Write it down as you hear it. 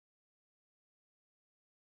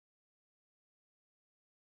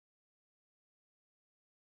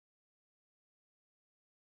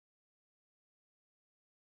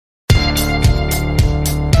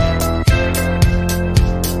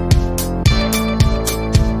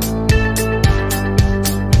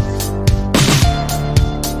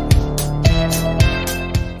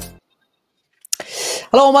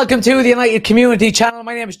Hello and welcome to the United Community Channel.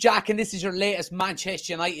 My name is Jack and this is your latest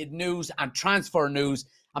Manchester United news and transfer news,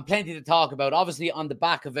 and plenty to talk about. Obviously on the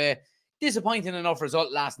back of a disappointing enough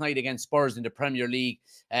result last night against Spurs in the Premier League,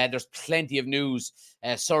 there's plenty of news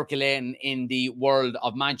circulating in the world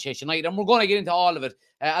of Manchester United, and we're going to get into all of it.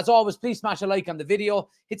 As always, please smash a like on the video,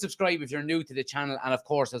 hit subscribe if you're new to the channel, and of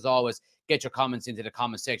course, as always, get your comments into the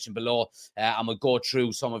comment section below, and we'll go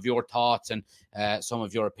through some of your thoughts and some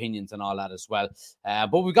of your opinions and all that as well.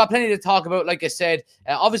 But we've got plenty to talk about, like I said.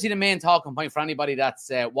 Obviously, the main talking point for anybody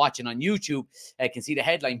that's watching on YouTube can see the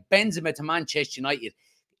headline, Benzema to Manchester United.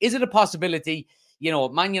 Is it a possibility? You know,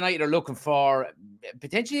 Man United are looking for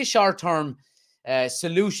potentially a short-term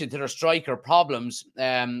solution to their striker problems.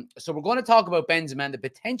 So we're going to talk about Benzema and the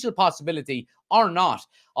potential possibility or not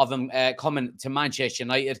of him coming to Manchester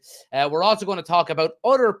United. We're also going to talk about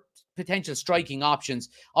other potential striking options.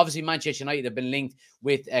 Obviously, Manchester United have been linked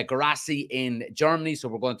with Guirassy in Germany, so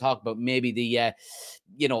we're going to talk about maybe the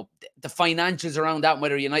financials around that and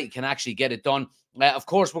whether United can actually get it done. Of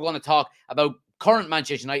course, we're going to talk about current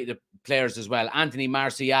Manchester United players as well. Anthony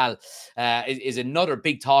Martial is another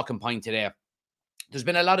big talking point today. There's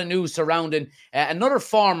been a lot of news surrounding another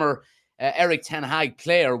former Erik ten Hag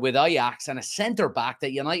player with Ajax and a centre-back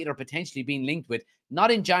that United are potentially being linked with, not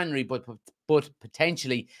in January, but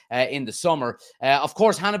potentially in the summer. Of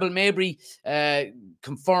course, Hannibal Mabry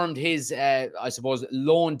confirmed his,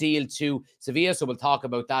 loan deal to Sevilla, so we'll talk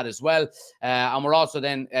about that as well. And we're also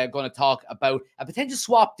then going to talk about a potential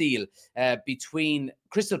swap deal between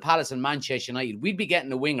Crystal Palace and Manchester United. We'd be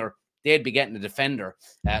getting a winger, they'd be getting a defender.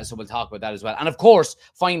 So we'll talk about that as well. And of course,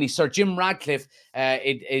 finally, Sir Jim Ratcliffe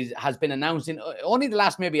has been announced in only the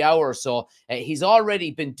last maybe hour or so. He's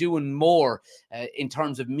already been doing more in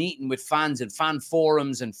terms of meeting with fans and fan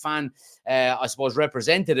forums and fan,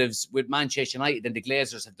 representatives with Manchester United than the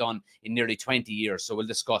Glazers have done in nearly 20 years. So we'll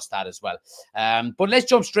discuss that as well. But let's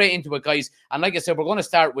jump straight into it, guys. And like I said, we're going to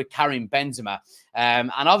start with Karim Benzema.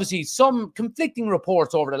 And obviously some conflicting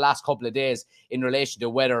reports over the last couple of days in relation to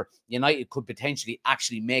whether United could potentially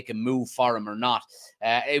actually make a move for him or not.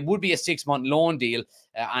 It would be a 6-month loan deal.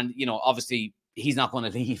 And, obviously he's not going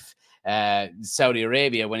to leave Saudi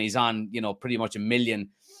Arabia when he's on, pretty much €1 million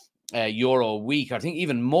euro a week. I think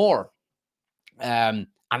even more.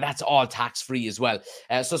 And that's all tax-free as well.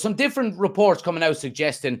 So some different reports coming out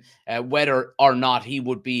suggesting whether or not he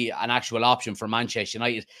would be an actual option for Manchester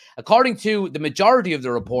United. According to the majority of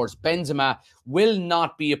the reports, Benzema will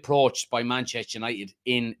not be approached by Manchester United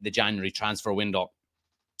in the January transfer window.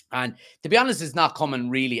 And to be honest, it's not coming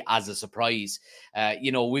really as a surprise.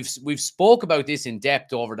 We've spoke about this in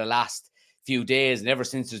depth over the last few days, and ever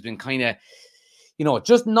since there's been kind of,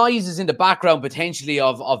 just noises in the background potentially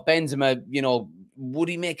of Benzema, would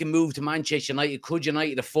he make a move to Manchester United? Could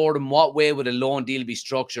United afford him? What way would a loan deal be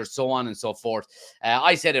structured? So on and so forth.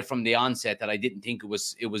 I said it from the onset that I didn't think it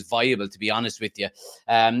was viable, to be honest with you.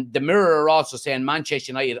 The Mirror are also saying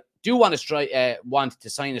Manchester United do want to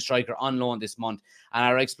sign a striker on loan this month and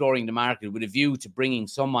are exploring the market with a view to bringing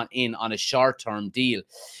someone in on a short-term deal.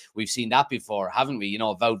 We've seen that before, haven't we?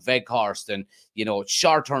 Wout Weghorst and,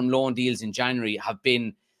 short-term loan deals in January have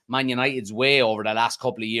been Man United's way over the last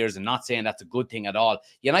couple of years, and not saying that's a good thing at all.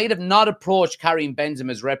 United have not approached Karim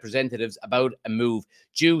Benzema's representatives about a move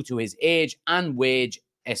due to his age and wage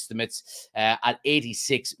estimates at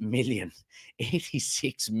 86 million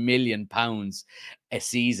pounds a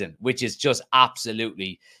season, which is just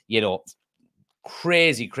absolutely,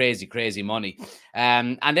 crazy money.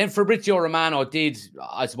 And then Fabrizio Romano did,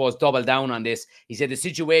 double down on this. He said the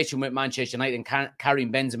situation with Manchester United and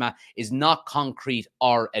Karim Benzema is not concrete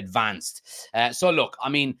or advanced. So look, I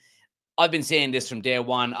mean, I've been saying this from day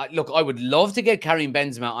one. I would love to get Karim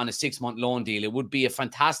Benzema on a 6-month loan deal. It would be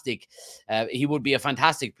he would be a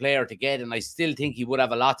fantastic player to get, and I still think he would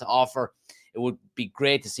have a lot to offer. It would be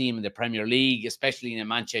great to see him in the Premier League, especially in a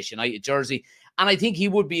Manchester United jersey. And I think he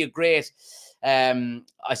would be a great, a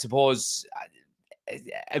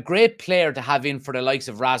great player to have in for the likes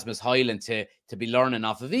of Rasmus Højlund to be learning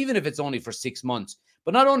off of, even if it's only for 6 months.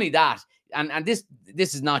 But not only that, and this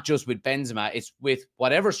is not just with Benzema, it's with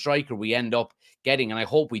whatever striker we end up getting, and I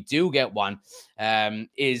hope we do get one,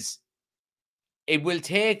 is it will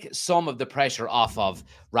take some of the pressure off of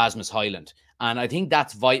Rasmus Højlund. And I think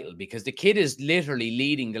that's vital because the kid is literally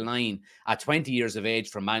leading the line at 20 years of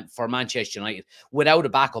age for Manchester United without a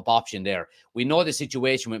backup option there. We know the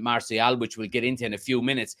situation with Martial, which we'll get into in a few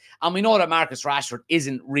minutes. And we know that Marcus Rashford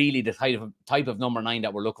isn't really the type of number 9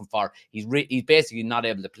 that we're looking for. He's basically not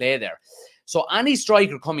able to play there. So any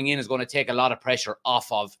striker coming in is going to take a lot of pressure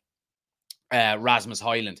off of Rasmus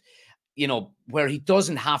Højlund, where he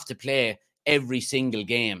doesn't have to play every single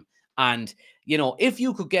game. And, you know, if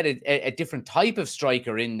you could get a different type of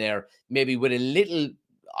striker in there, maybe with a little,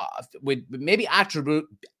 with maybe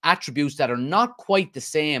attributes that are not quite the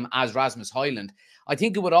same as Rasmus Højlund, I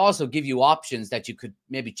think it would also give you options that you could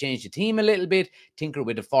maybe change the team a little bit, tinker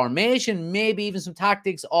with the formation, maybe even some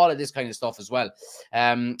tactics, all of this kind of stuff as well.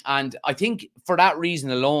 And I think for that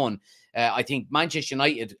reason alone, I think Manchester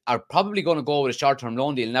United are probably going to go with a short-term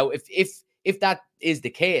loan deal. Now, if that is the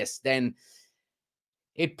case, then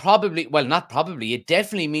it probably, well, not probably, it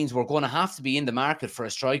definitely means we're going to have to be in the market for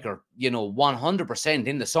a striker, you know, 100%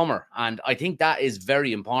 in the summer. And I think that is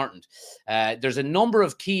very important. There's a number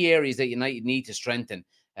of key areas that United need to strengthen.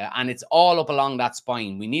 And it's all up along that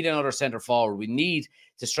spine. We need another centre forward. We need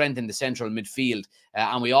to strengthen the central midfield.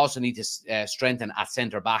 And we also need to strengthen at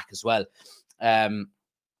centre back as well.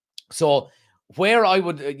 So where I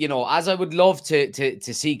would, you know, as I would love to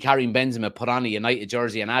see Karim Benzema put on a United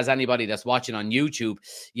jersey, and as anybody that's watching on YouTube,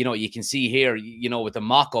 you know, you can see here, you know, with the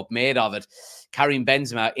mock-up made of it, Karim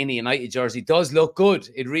Benzema in a United jersey does look good.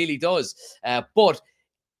 It really does. But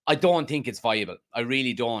I don't think it's viable. I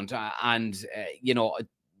really don't. You know,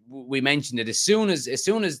 we mentioned it as soon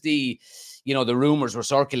as the, you know, the rumors were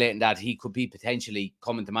circulating that he could be potentially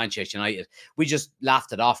coming to Manchester United, we just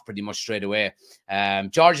laughed it off pretty much straight away.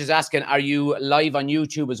 George is asking, are you live on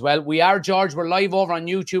YouTube as well? We are, George. We're live over on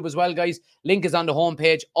YouTube as well, guys. Link is on the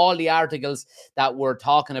homepage. All the articles that we're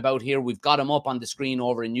talking about here, we've got them up on the screen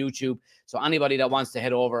over in YouTube. So anybody that wants to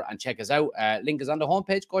head over and check us out, link is on the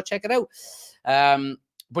homepage. Go check it out.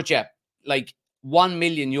 But yeah, like €1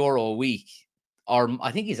 million a week, or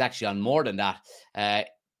I think he's actually on more than that,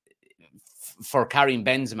 for Karim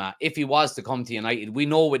Benzema, if he was to come to United. We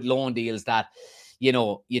know with loan deals that, you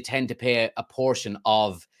know, you tend to pay a portion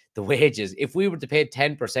of the wages. If we were to pay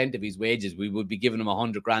 10% of his wages, we would be giving him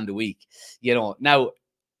 100 grand a week. You know, now,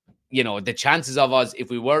 you know, the chances of us,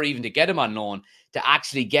 if we were even to get him on loan, to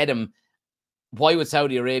actually get him, why would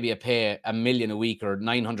Saudi Arabia pay $1 million a week or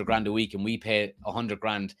 900 grand a week and we pay 100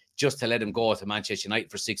 grand just to let him go to Manchester United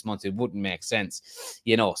for 6 months? It wouldn't make sense,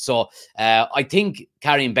 you know. So I think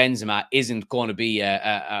Karim Benzema isn't going to be,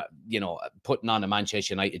 you know, putting on a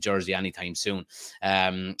Manchester United jersey anytime soon.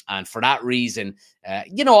 And for that reason,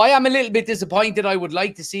 you know, I am a little bit disappointed. I would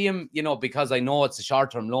like to see him, you know, because I know it's a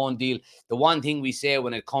short-term loan deal. The one thing we say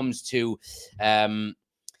when it comes to,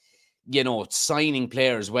 you know, signing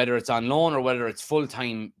players, whether it's on loan or whether it's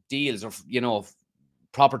full-time deals or, you know,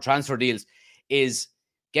 proper transfer deals, is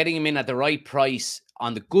getting him in at the right price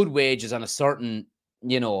on the good wages on a certain,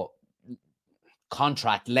 you know,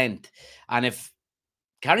 contract length. And if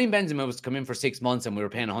Karim Benzema was to come in for 6 months and we were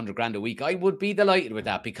paying 100 grand a week, I would be delighted with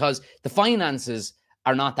that because the finances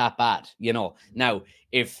are not that bad, you know. Now,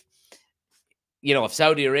 if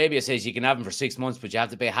Saudi Arabia says you can have him for 6 months, but you have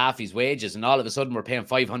to pay half his wages, and all of a sudden we're paying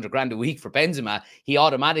 500 grand a week for Benzema, he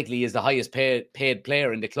automatically is the highest paid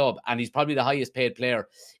player in the club, and he's probably the highest paid player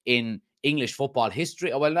in English football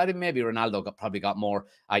history. Well, maybe Ronaldo probably got more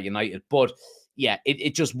at United, but yeah,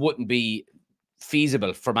 it just wouldn't be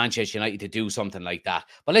feasible for Manchester United to do something like that.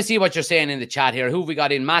 But let's see what you're saying in the chat here. Who have we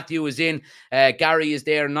got in? Matthew is in. Gary is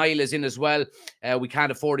there. Niall is in as well. We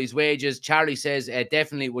can't afford his wages. Charlie says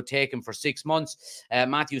definitely would take him for 6 months.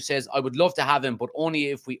 Matthew says, I would love to have him, but only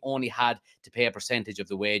if we only had to pay a percentage of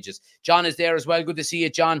the wages. John is there as well. Good to see you,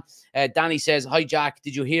 John. Danny says, hi, Jack.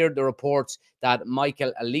 Did you hear the reports that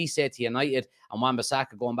Michael Elise to United and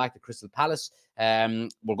Wan-Bissaka going back to Crystal Palace?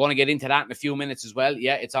 We're going to get into that in a few minutes as well.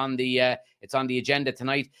 Yeah, it's on the agenda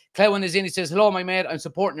tonight. Clewin is in. He says, hello, my mate. I'm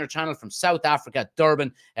supporting your channel from South Africa,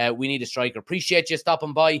 Durban. We need a striker. Appreciate you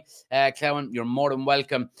stopping by, Clewin. You're more than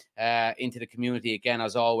welcome into the community again,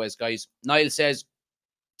 as always, guys. Niall says,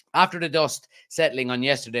 after the dust settling on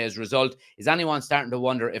yesterday's result, is anyone starting to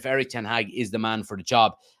wonder if Erik ten Hag is the man for the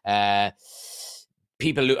job?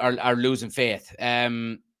 People are losing faith.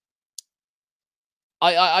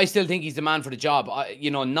 I still think he's the man for the job.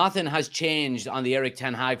 Nothing has changed on the Erik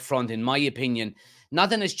ten Hag front, in my opinion.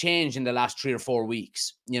 Nothing has changed in the last 3 or 4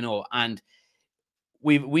 weeks, and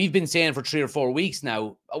we've been saying for 3 or 4 weeks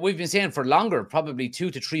now, we've been saying for longer, probably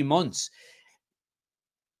 2 to 3 months,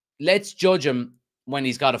 let's judge him when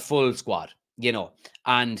he's got a full squad,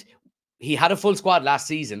 and he had a full squad last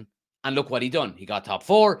season, and look what he done. He got top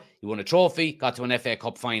 4, he won a trophy, got to an FA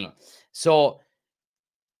Cup final. So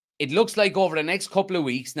it looks like over the next couple of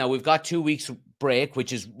weeks, now we've got 2 weeks break,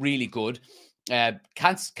 which is really good.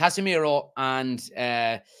 Casemiro and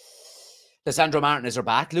Lisandro Martinez are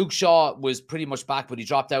back. Luke Shaw was pretty much back, but he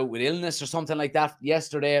dropped out with illness or something like that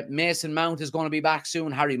yesterday. Mason Mount is going to be back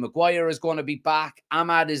soon. Harry Maguire is going to be back.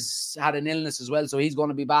 Ahmad has had an illness as well, so he's going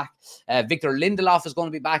to be back. Victor Lindelof is going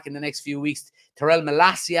to be back in the next few weeks. Terrell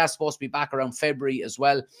Malacia is supposed to be back around February as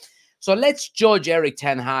well. So let's judge Erik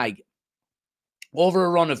ten Hag over a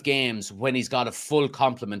run of games when he's got a full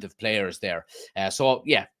complement of players there. So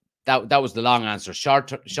yeah, that was the long answer.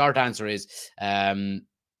 Short answer is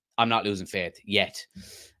I'm not losing faith yet.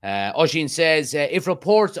 Oshin says, if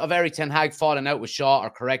reports of Erik ten Hag falling out with Shaw are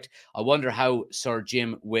correct, I wonder how Sir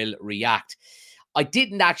Jim will react. I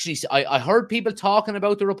didn't actually, I heard people talking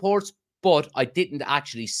about the reports, but I didn't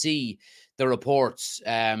actually see the reports.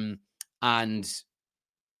 And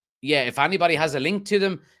yeah, if anybody has a link to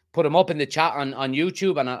them, put them up in the chat on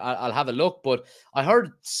YouTube and I'll have a look. But I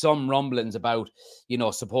heard some rumblings about,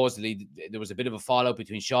 supposedly there was a bit of a fallout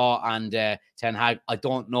between Shaw and ten Hag. I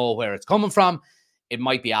don't know where it's coming from. It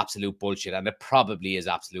might be absolute bullshit, and it probably is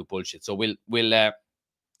absolute bullshit. So we'll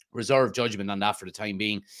reserve judgment on that for the time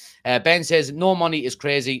being. Ben says, no money is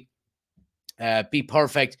crazy. Be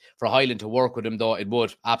perfect for Highland to work with him, though. It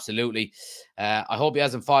would, absolutely. I hope he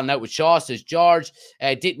hasn't fallen out with Shaw, says George.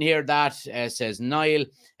 Didn't hear that, says Niall.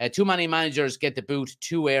 Too many managers get the boot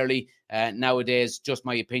too early nowadays. Just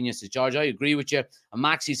my opinion, says George. I agree with you. And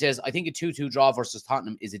Maxie says, I think a 2-2 draw versus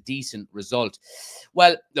Tottenham is a decent result.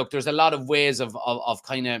 Well, look, there's a lot of ways of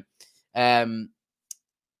kind of,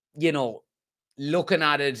 looking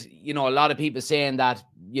at it, a lot of people saying that,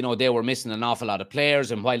 they were missing an awful lot of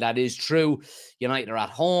players. And while that is true, United are at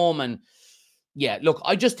home. And yeah, look,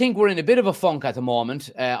 I just think we're in a bit of a funk at the moment.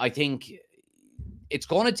 I think it's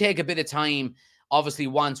going to take a bit of time, obviously,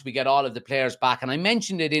 once we get all of the players back. And I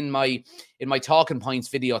mentioned it in my Talking Points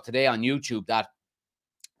video today on YouTube that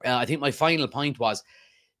I think my final point was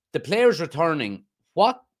the players returning,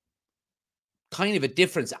 what kind of a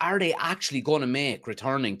difference are they actually going to make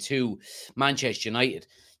returning to Manchester United?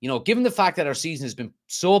 Given the fact that our season has been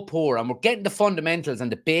so poor and we're getting the fundamentals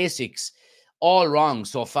and the basics all wrong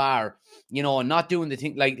so far, and not doing the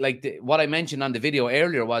thing what I mentioned on the video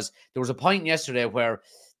earlier was there was a point yesterday where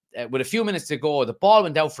with a few minutes to go, the ball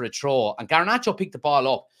went out for a throw and Garnacho picked the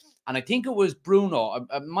ball up. And I think it was Bruno,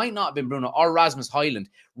 it might not have been Bruno, or Rasmus Højlund,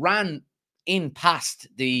 ran in past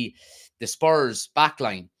the Spurs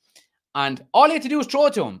backline. And all he had to do was throw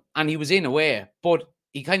it to him, and he was in away. But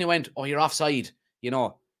he kind of went, oh, you're offside,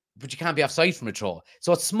 but you can't be offside from a throw.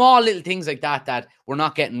 So it's small little things like that we're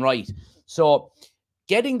not getting right. So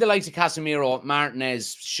getting the likes of Casemiro,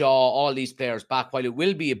 Martinez, Shaw, all these players back, while it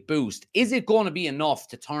will be a boost, is it going to be enough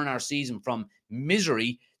to turn our season from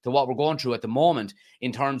misery to what we're going through at the moment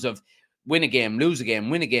in terms of win a game, lose a game,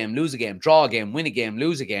 win a game, lose a game, draw a game, win a game,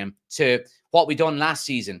 lose a game, to what we done last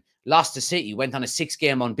season? Lost to City, went on a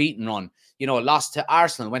 6-game unbeaten run. Lost to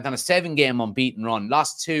Arsenal, went on a 7-game unbeaten run.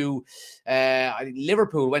 Lost to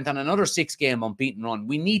Liverpool, went on another 6-game unbeaten run.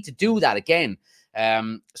 We need to do that again.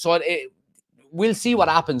 So we'll see what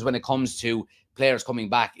happens when it comes to players coming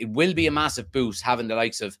back. It will be a massive boost having the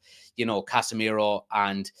likes of, Casemiro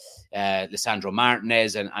and Lisandro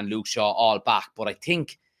Martinez and Luke Shaw all back. But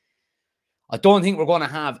I don't think we're going to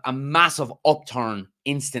have a massive upturn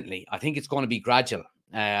instantly. I think it's going to be gradual.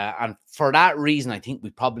 And for that reason, I think we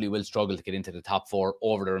probably will struggle to get into the top 4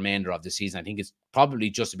 over the remainder of the season. I think it's probably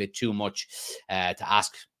just a bit too much to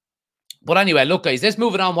ask. But anyway, look, guys, let's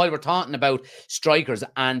move it on while we're talking about strikers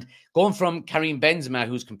and going from Karim Benzema,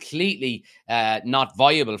 who's completely not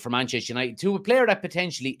viable for Manchester United, to a player that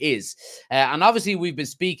potentially is. And obviously, we've been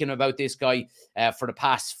speaking about this guy for the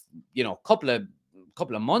past,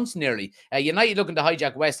 couple of months nearly. United looking to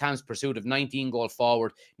hijack West Ham's pursuit of 19-goal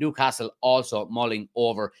forward. Newcastle also mulling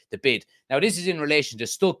over the bid. Now, this is in relation to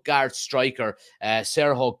Stuttgart striker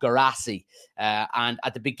Serhou Guirassy. And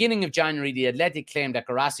at the beginning of January, the Athletic claimed that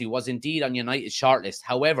Guirassy was indeed on United's shortlist.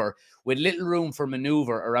 However, with little room for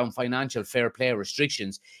manoeuvre around financial fair play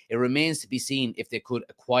restrictions, it remains to be seen if they could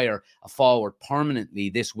acquire a forward permanently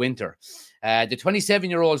this winter. The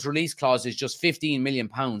 27-year-old's release clause is just £15 million,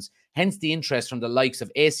 hence the interest from the likes of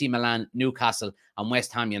AC Milan, Newcastle and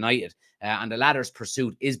West Ham United. And the latter's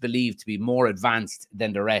pursuit is believed to be more advanced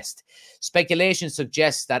than the rest. Speculation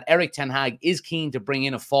suggests that Erik ten Hag is keen to bring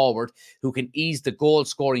in a forward who can ease the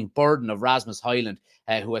goal-scoring burden of Rasmus Højlund,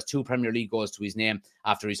 who has 2 Premier League goals to his name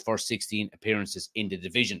after his first 16 appearances in the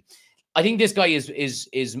division. I think this guy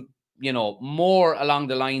is more along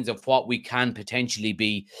the lines of what we can potentially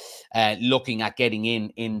be looking at getting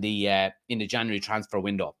in the January transfer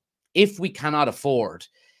window. If we cannot afford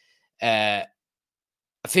a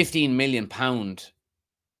 £15 million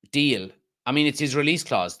deal I mean, it's his release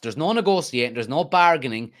clause. There's no negotiating. There's no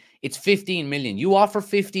bargaining. It's 15 million. You offer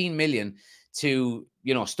 15 million to,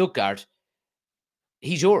 Stuttgart,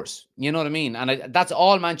 he's yours. You know what I mean? And that's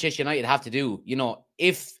all Manchester United have to do.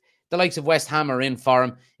 If the likes of West Ham are in for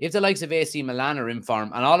him, if the likes of AC Milan are in for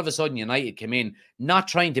him, and all of a sudden United come in, not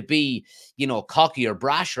trying to be, cocky or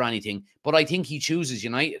brash or anything, but I think he chooses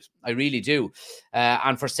United. I really do.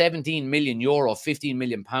 And for 17 million euro, 15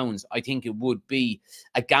 million pounds, I think it would be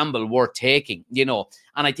a gamble worth taking, And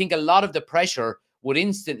I think a lot of the pressure would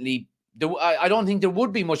instantly, I don't think there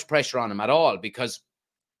would be much pressure on him at all, because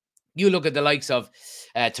you look at the likes of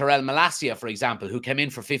Terrell Malacia, for example, who came in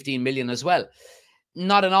for 15 million as well.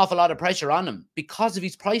 Not an awful lot of pressure on him because of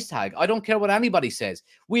his price tag. I don't care what anybody says.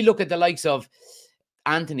 We look at the likes of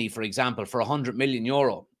Anthony, for example, for 100 million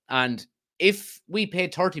euro. And if we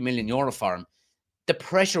paid 30 million euro for him, the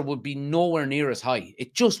pressure would be nowhere near as high.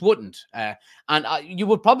 It just wouldn't. And you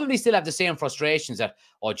would probably still have the same frustrations that,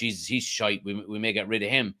 oh, Jesus, he's shite. We may get rid of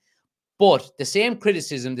him. But the same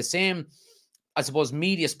criticism, the same, I suppose,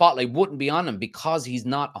 media spotlight wouldn't be on him because he's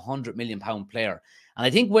not a £100 million player. And I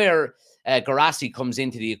think where Guirassy comes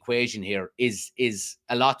into the equation here is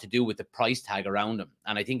a lot to do with the price tag around him.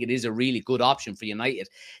 And I think it is a really good option for United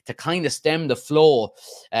to kind of stem the flow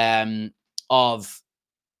of,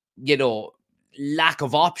 lack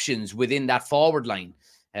of options within that forward line.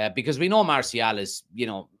 Because we know Martial is,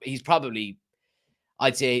 he's probably,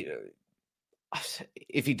 I'd say,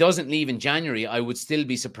 if he doesn't leave in January, I would still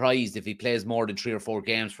be surprised if he plays more than 3 or 4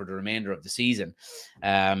 games for the remainder of the season.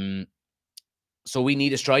 So we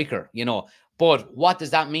need a striker, But what does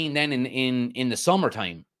that mean then in the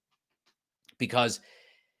summertime? Because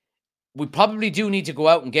we probably do need to go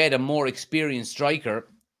out and get a more experienced striker.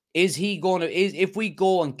 Is if we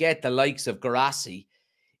go and get the likes of Guirassy,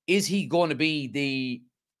 is that going to be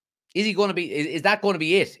it? Is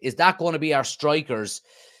that going to be our strikers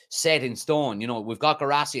set in stone? We've got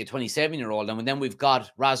Guirassy, a 27-year-old, and then we've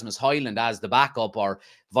got Rasmus Højlund as the backup, or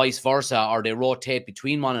vice versa, or they rotate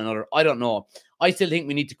between one another. I don't know. I still think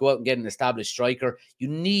we need to go out and get an established striker. You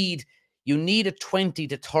need a 20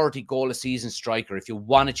 to 30 goal a season striker if you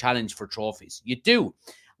want to challenge for trophies. You do.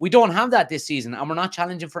 We don't have that this season, and we're not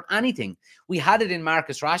challenging for anything. We had it in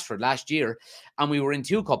Marcus Rashford last year, and we were in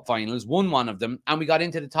 2 cup finals, won one of them, and we got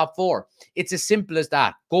into the top 4. It's as simple as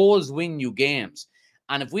that. Goals win you games.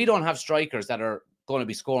 And if we don't have strikers that are going to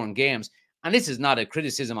be scoring games, and this is not a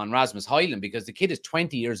criticism on Rasmus Højlund, because the kid is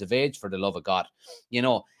 20 years of age, for the love of God,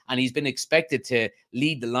 and he's been expected to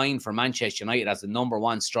lead the line for Manchester United as the number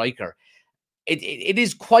 1 striker. It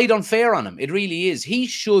is quite unfair on him. It really is. He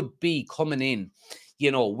should be coming in,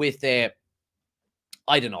 with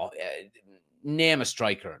I don't know, name a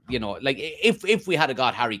striker, like if we had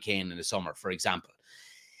got Harry Kane in the summer, for example,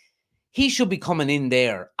 he should be coming in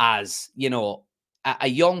there as, a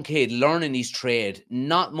young kid learning his trade,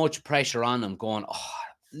 not much pressure on him, going, oh,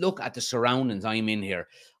 look at the surroundings I'm in here.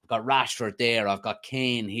 I've got Rashford there. I've got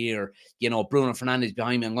Kane here. Bruno Fernandes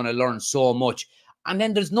behind me. I'm going to learn so much. And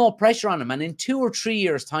then there's no pressure on him. And in 2 or 3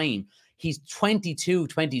 years' time, he's 22,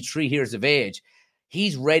 23 years of age.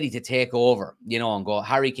 He's ready to take over, and go,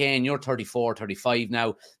 Harry Kane, you're 34, 35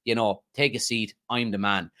 now. Take a seat. I'm the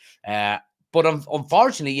man. But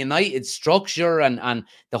unfortunately, United's structure and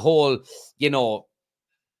the whole,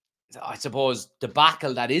 I suppose,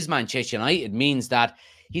 debacle that is Manchester United means that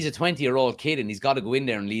he's a 20-year-old kid and he's got to go in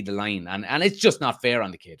there and lead the line. And it's just not fair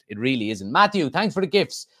on the kid. It really isn't. Matthew, thanks for the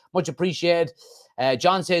gifts. Much appreciated.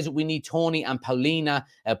 John says we need Tony and Paulina,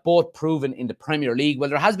 both proven in the Premier League. Well,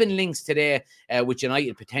 there has been links today with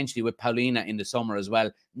United, potentially with Paulina in the summer as well.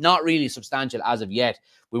 Not really substantial as of yet.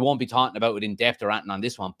 We won't be talking about it in depth or anything on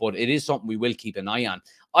this one, but it is something we will keep an eye on.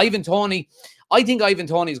 Ivan Toney, I think Ivan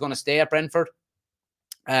Toney is going to stay at Brentford.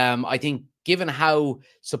 I think given how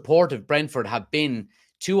supportive Brentford have been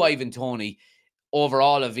to Ivan Toney over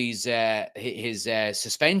all of his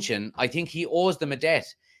suspension, I think he owes them a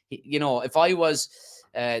debt. If I was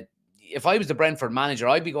the Brentford manager,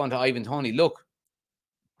 I'd be going to Ivan Toney, look,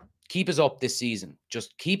 keep us up this season.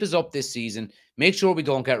 Just keep us up this season. Make sure we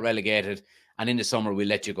don't get relegated. And in the summer, we'll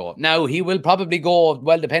let you go. Now, he will probably go,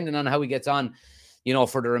 well, depending on how he gets on,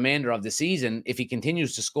 for the remainder of the season. If he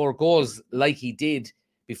continues to score goals like he did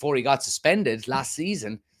before he got suspended last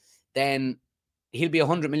season, then he'll be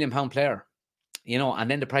 £100 million player,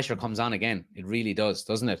 and then the pressure comes on again. It really does,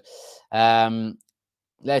 doesn't it?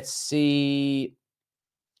 Let's see.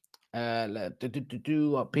 What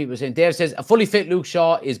people are saying. Dave says, a fully fit Luke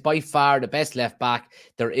Shaw is by far the best left back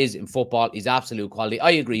there is in football. He's absolute quality.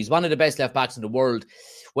 I agree. He's one of the best left backs in the world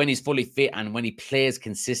when he's fully fit and when he plays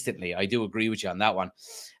consistently. I do agree with you on that one.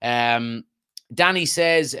 Danny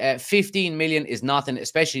says 15 million is nothing,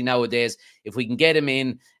 especially nowadays. If we can get him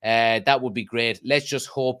in, that would be great. Let's just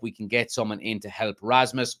hope we can get someone in to help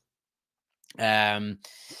Rasmus.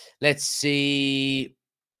 Let's see.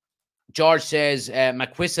 George says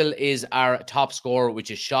McWhistle is our top scorer,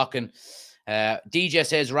 which is shocking. DJ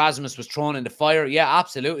says Rasmus was thrown in the fire. Yeah,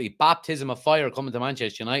 absolutely. Baptism of fire coming to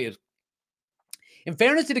Manchester United. In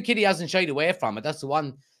fairness to the kid, he hasn't shied away from it. That's the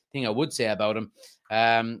one thing I would say about him.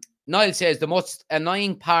 Niall says the most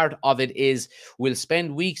annoying part of it is we'll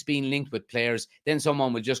spend weeks being linked with players, then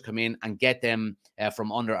someone will just come in and get them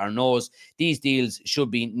from under our nose. These deals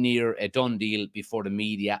should be near a done deal before the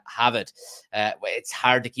media have it. It's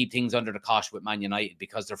hard to keep things under the cosh with Man United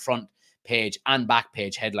because they're front page and back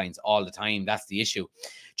page headlines all the time. That's the issue.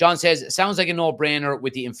 John says, sounds like a no-brainer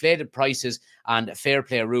with the inflated prices and fair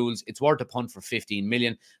play rules. It's worth a punt for 15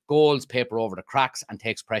 million. Goals paper over the cracks and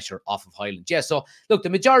takes pressure off of Highland. Yeah, so look,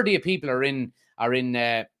 the majority of people are in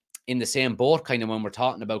the same boat kind of when we're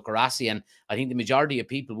talking about Garassi, and I think the majority of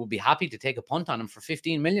people would be happy to take a punt on him for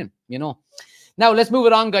 15 million, you know. Now, let's move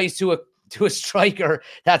it on, guys, to a striker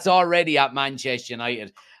that's already at Manchester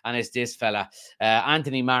United, and it's this fella,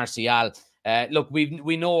 Anthony Martial. Look,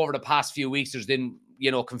 we know over the past few weeks there's been,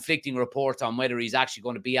 conflicting reports on whether he's actually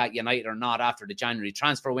going to be at United or not after the January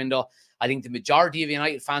transfer window. I think the majority of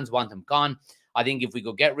United fans want him gone. I think if we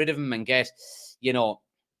could get rid of him and get,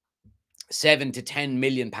 7 to 10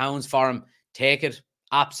 million pounds for him, take it.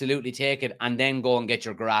 Absolutely take it, and then go and get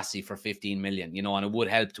your Garassi for 15 million, and it would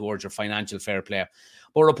help towards your financial fair play.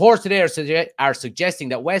 But reports today are suggesting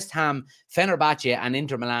that West Ham, Fenerbahce, and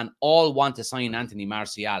Inter Milan all want to sign Anthony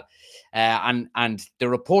Martial. And the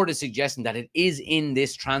report is suggesting that it is in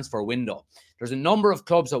this transfer window. There's a number of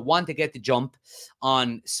clubs that want to get the jump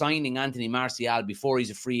on signing Anthony Martial before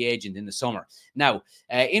he's a free agent in the summer. Now,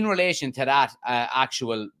 in relation to that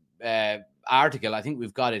actual article, I think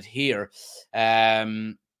we've got it here.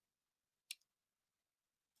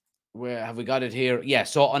 Where have we got it here? Yeah,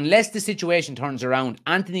 so unless the situation turns around,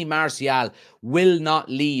 Anthony Martial will not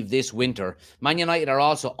leave this winter. Man United are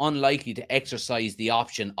also unlikely to exercise the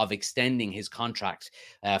option of extending his contract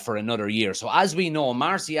for another year. So as we know,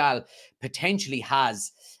 Martial potentially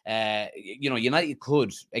has, United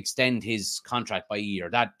could extend his contract by a year.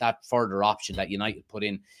 That further option that United put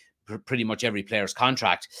in pretty much every player's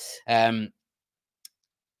contract.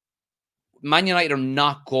 Man United are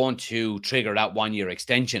not going to trigger that 1 year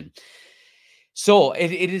extension. So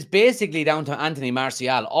it is basically down to Anthony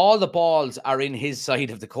Martial. All the balls are in his side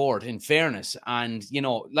of the court, in fairness. And,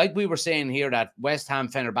 like we were saying here, that West Ham,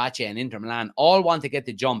 Fenerbahce, and Inter Milan all want to get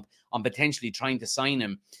the jump on potentially trying to sign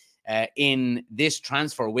him in this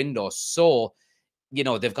transfer window. So,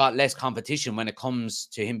 they've got less competition when it comes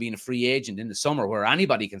to him being a free agent in the summer, where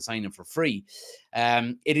anybody can sign him for free.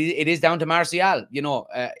 It is down to Martial.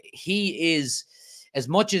 He is, as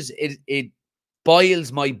much as it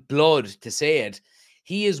boils my blood to say it,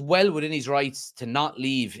 he is well within his rights to not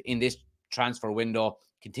leave in this transfer window,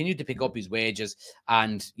 continue to pick up his wages,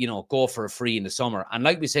 and, go for a free in the summer. And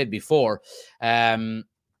like we said before, there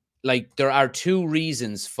are two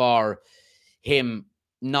reasons for him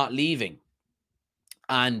not leaving.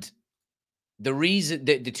 And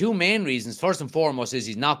the two main reasons, first and foremost, is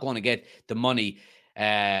he's not going to get the money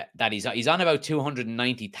that he's on about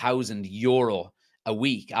 €290,000 a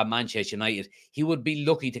week at Manchester United. He would be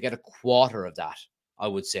lucky to get a quarter of that, I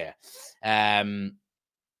would say.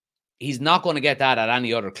 He's not going to get that at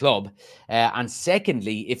any other club. And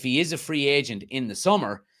secondly, if he is a free agent in the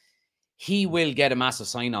summer, he will get a massive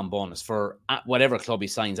sign-on bonus for whatever club he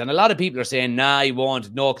signs. And a lot of people are saying, nah, he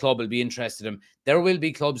won't. No club will be interested in him. There will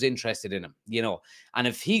be clubs interested in him, And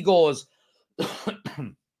if he goes,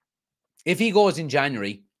 in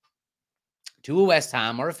January to a West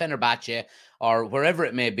Ham or a Fenerbahce or wherever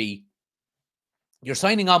it may be, your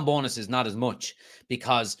signing on bonus is not as much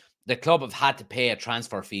because the club have had to pay a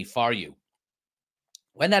transfer fee for you.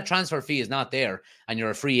 When that transfer fee is not there and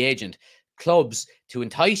you're a free agent, clubs, to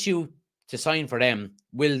entice you to sign for them,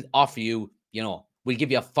 will offer you, will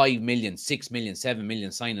give you a 5 million, 6 million, 7 million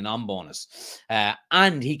signing on bonus.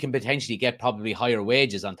 And he can potentially get probably higher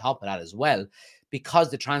wages on top of that as well, because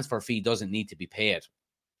the transfer fee doesn't need to be paid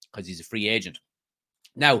because he's a free agent.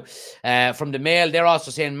 Now, from the Mail, they're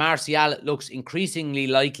also saying Martial looks increasingly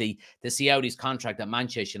likely to see out his contract at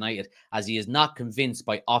Manchester United, as he is not convinced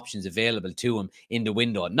by options available to him in the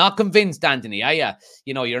window. Not convinced, Anthony, are you?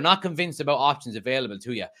 You're not convinced about options available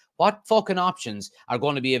to you. What fucking options are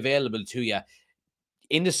going to be available to you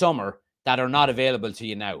in the summer that are not available to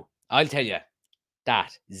you now? I'll tell you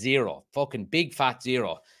that. Zero. Fucking big fat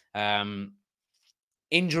zero.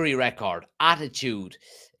 Injury record, attitude,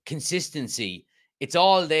 consistency. It's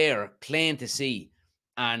all there, plain to see.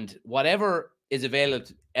 And whatever is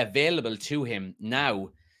available to him now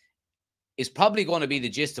is probably going to be the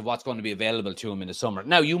gist of what's going to be available to him in the summer.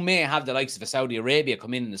 Now, you may have the likes of Saudi Arabia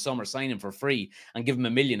come in the summer, sign him for free and give him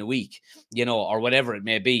 $1 million a week, or whatever it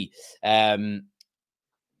may be.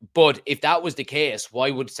 But if that was the case, why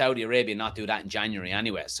would Saudi Arabia not do that in January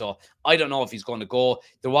anyway? So I don't know if he's going to go.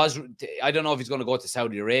 I don't know if he's going to go to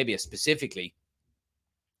Saudi Arabia specifically.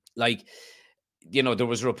 Like, there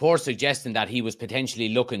was reports suggesting that he was potentially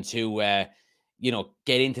looking to,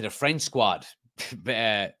 get into the French squad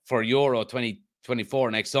for Euro 2024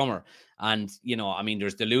 next summer. And,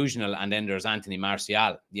 there's Delusional and then there's Anthony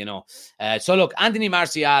Martial, So look, Anthony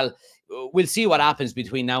Martial, we'll see what happens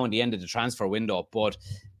between now and the end of the transfer window. But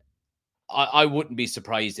I wouldn't be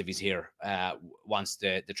surprised if he's here once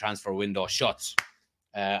the transfer window shuts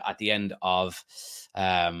at the end of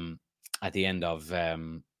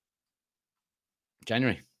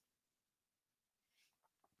January.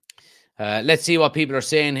 Let's see what people are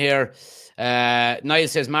saying here. Niall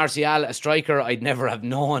says, Martial, a striker I'd never have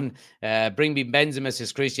known. Bring me Benzema,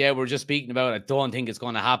 says Chris. Yeah, we're just speaking about it. I don't think it's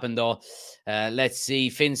going to happen, though. Let's see.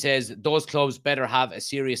 Finn says, those clubs better have a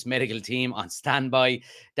serious medical team on standby.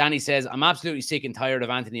 Danny says, I'm absolutely sick and tired of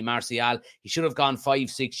Anthony Martial. He should have gone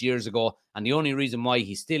 5-6 years ago. And the only reason why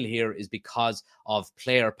he's still here is because of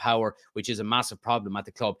player power, which is a massive problem at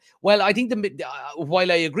the club. Well, I think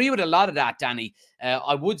while I agree with a lot of that, Danny,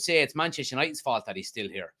 I would say it's Manchester United's fault that he's still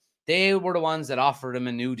here. They were the ones that offered him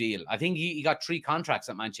a new deal. I think he got 3 contracts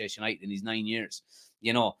at Manchester United in his 9 years.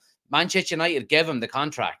 Manchester United gave him the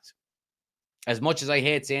contract. As much as I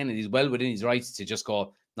hate saying it, he's well within his rights to just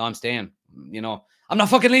go, no, I'm staying. I'm not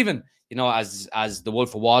fucking leaving. As the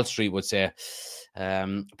Wolf of Wall Street would say.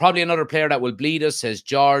 Probably another player that will bleed us, says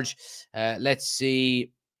George. Let's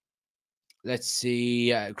see.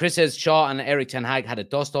 Chris says Shaw and Eric Ten Hag had a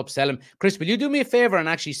dust-up. Sell him. Chris, will you do me a favor and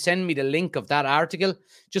actually send me the link of that article?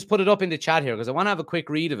 Just put it up in the chat here because I want to have a quick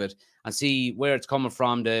read of it and see where it's coming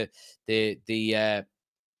from. I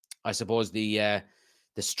suppose the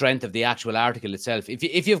strength of the actual article itself.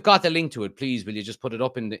 If you've got the link to it, please will you just put it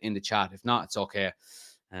up in the chat? If not, it's okay.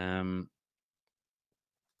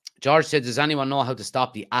 George said, does anyone know how to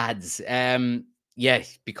stop the ads? Yeah,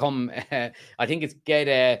 become. I think it's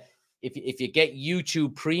if you get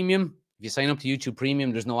YouTube Premium. If you sign up to YouTube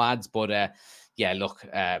Premium, there's no ads. But yeah, look,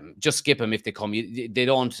 just skip them if they come. You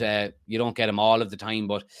don't get them all of the time.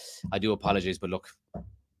 But I do apologize. But look.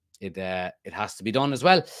 It has to be done as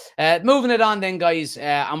well. Moving it on then, guys.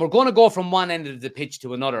 And we're going to go from one end of the pitch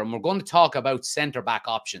to another. And we're going to talk about centre-back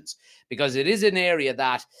options. Because it is an area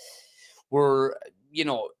that we're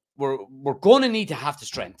going to need to have the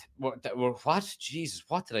strength. What? Jesus,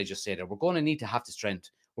 what did I just say there? We're going to need to have the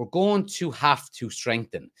strength. We're going to have to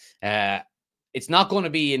strengthen. It's not going to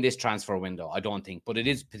be in this transfer window, I don't think, but it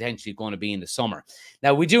is potentially going to be in the summer.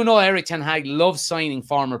 Now, we do know Eric Ten Hag loves signing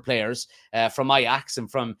former players from Ajax and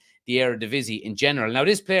from the Eredivisie in general. Now,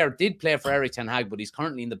 this player did play for Eric Ten Hag, but he's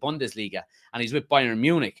currently in the Bundesliga and he's with Bayern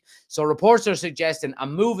Munich. So reports are suggesting a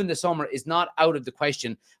move in the summer is not out of the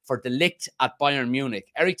question for De Ligt at Bayern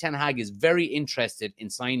Munich. Eric Ten Hag is very interested in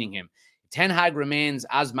signing him. Ten Hag remains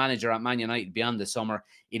as manager at Man United beyond the summer,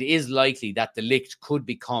 it is likely that De Ligt could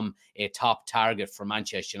become a top target for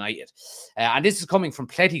Manchester United. And this is coming from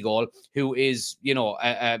Plettigol, who is,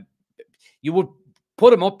 you would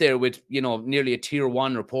put him up there with, nearly a tier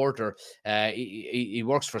 1 reporter. He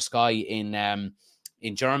works for Sky in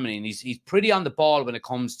Germany, and he's pretty on the ball when it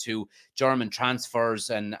comes to German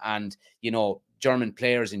transfers and German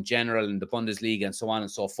players in general and the Bundesliga and so on and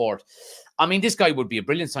so forth. I mean, this guy would be a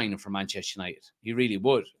brilliant signing for Manchester United. He really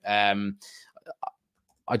would.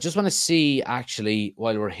 I just want to see, actually,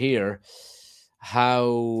 while we're here,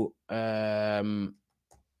 how long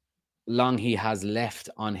he has left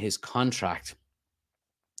on his contract.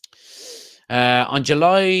 On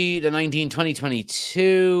July the 19th,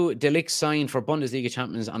 2022, De Ligt signed for Bundesliga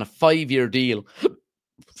champions on a 5-year deal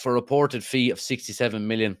for a reported fee of 67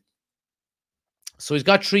 million. So he's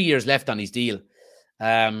got 3 years left on his deal.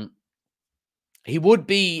 He would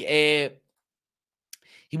be an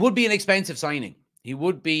expensive signing. He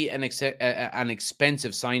would be an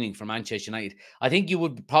expensive signing for Manchester United. I think you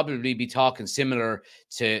would probably be talking similar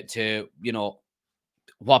to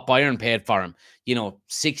what Bayern paid for him.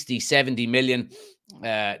 60, 70 million.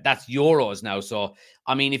 That's euros now. So,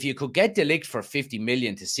 I mean, if you could get De Ligt for 50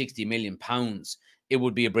 million to 60 million pounds, it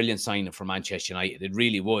would be a brilliant signing for Manchester United. It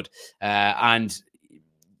really would. And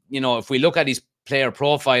if we look at his player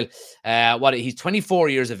profile, he's 24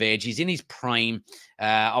 years of age. He's in his prime.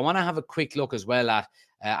 I want to have a quick look as well at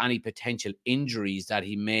any potential injuries that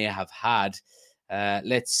he may have had.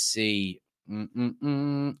 Let's see.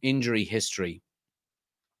 Injury history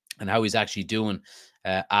and how he's actually doing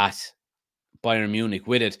at Bayern Munich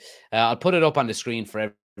with it. I'll put it up on the screen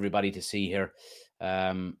for everybody to see here.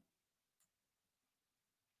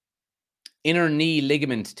 Inner knee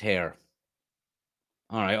ligament tear.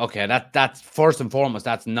 All right, okay. That's first and foremost,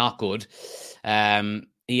 that's not good.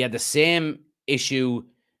 He had the same issue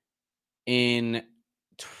in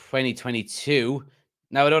 2022.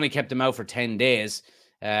 Now, it only kept him out for 10 days.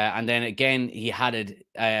 And then again, he had it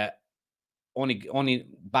only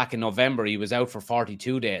back in November. He was out for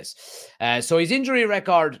 42 days. So his injury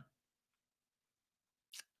record,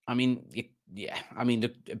 I mean,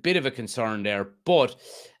 a bit of a concern there. But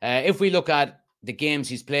if we look at the games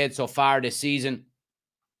he's played so far this season,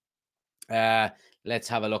 let's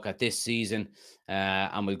have a look at this season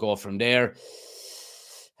and we'll go from there.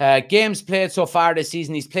 Games played so far this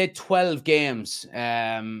season, he's played 12 games.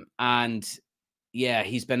 And yeah,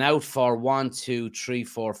 he's been out for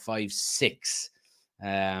 6.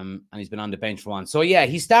 And he's been on the bench for 1. So yeah,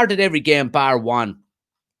 he started every game bar 1.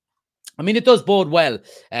 I mean, it does bode well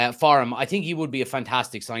for him. I think he would be a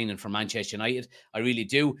fantastic signing for Manchester United. I really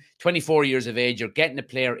do. 24 years of age, you're getting a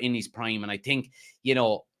player in his prime. And I think,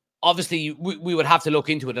 obviously we would have to look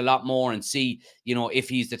into it a lot more and see, if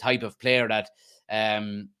he's the type of player that,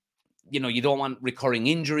 you don't want recurring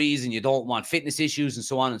injuries and you don't want fitness issues and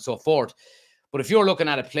so on and so forth. But if you're looking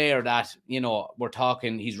at a player that, we're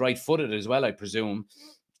talking, he's right-footed as well, I presume.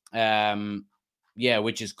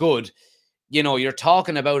 Which is good. You're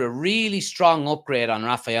talking about a really strong upgrade on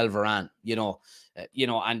Rafael Varane,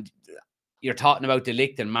 and you're talking about De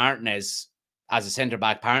Ligt and Martinez as a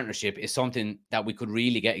centre-back partnership is something that we could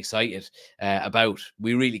really get excited about.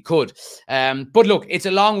 We really could. But look, it's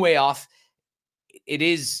a long way off. It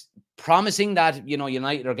is promising that,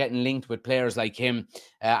 United are getting linked with players like him,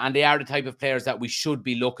 and they are the type of players that we should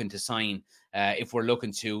be looking to sign if we're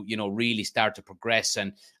looking to, really start to progress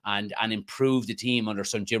and improve the team under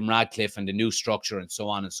some Jim Radcliffe and the new structure and so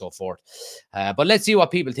on and so forth. But let's see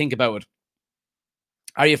what people think about it.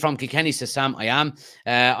 Are you from Kilkenny? Says Sam. I am.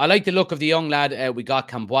 I like the look of the young lad. We got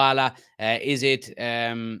Kambuala. Is it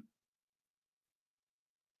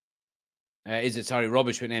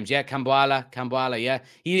rubbish with names? Yeah, Kambuala,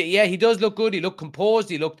 yeah. He does look good. He looked composed.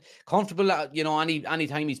 He looked comfortable, any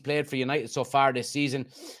time he's played for United so far this season.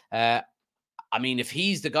 I mean, if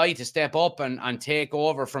he's the guy to step up and take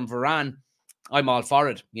over from Varane, I'm all for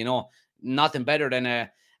it. Nothing better than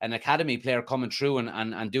an academy player coming through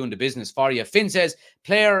and doing the business for you. Finn says,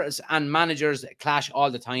 players and managers clash all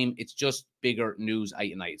the time. It's just bigger news at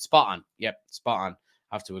United. Spot on. Yep, spot on.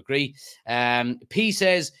 Have to agree. P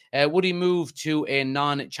says, would he move to a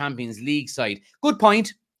non-Champions League side? Good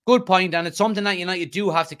point. And it's something that United do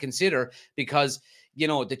have to consider because,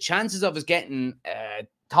 the chances of us getting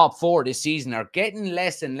top 4 this season are getting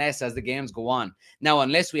less and less as the games go on. Now,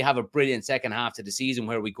 unless we have a brilliant second half to the season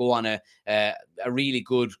where we go on a really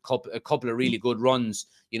good a couple of really good runs,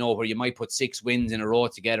 where you might put 6 wins in a row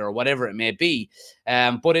together or whatever it may be.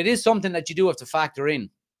 But it is something that you do have to factor in.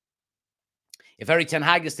 If Erik ten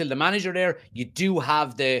Hag is still the manager there, you do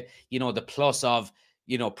have the plus of,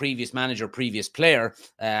 previous manager, previous player,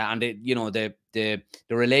 and the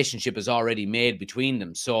relationship is already made between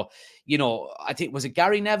them. So, I think, was it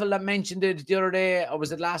Gary Neville that mentioned it the other day, or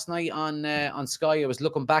was it last night on Sky? I was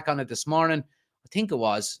looking back on it this morning. I think it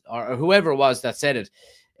was, or whoever it was that said it.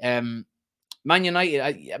 Man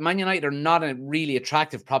United are not a really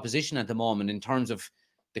attractive proposition at the moment in terms of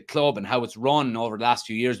the club and how it's run over the last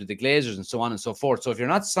few years with the Glazers and so on and so forth. So if you're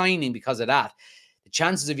not signing because of that, the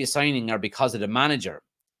chances of you signing are because of the manager.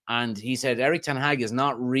 And he said Erik ten Hag is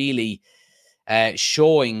not really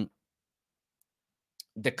showing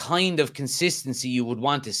the kind of consistency you would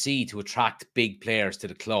want to see to attract big players to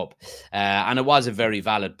the club. And it was a very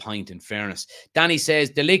valid point, in fairness. Danny says,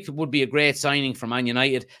 De Ligt would be a great signing for Man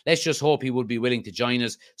United. Let's just hope he would be willing to join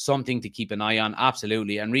us. Something to keep an eye on.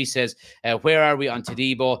 Absolutely. And Reece says, where are we on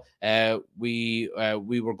Todibo? We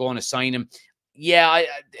were going to sign him. Yeah,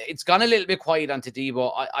 it's gone a little bit quiet on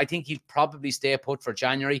Todibo. I think he'll probably stay put for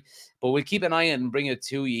January, but we'll keep an eye on it and bring it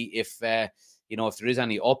to you if there is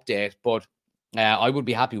any update. But I would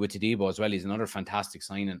be happy with Todibo as well. He's another fantastic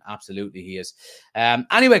signing. Absolutely, he is.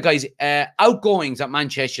 Anyway, guys, outgoings at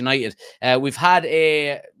Manchester United. We've had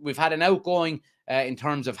an outgoing in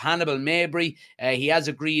terms of Hannibal Mabry. He has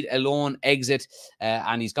agreed a loan exit,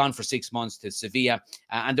 and he's gone for 6 months to Sevilla.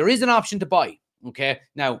 And there is an option to buy. Okay,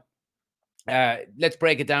 now. Let's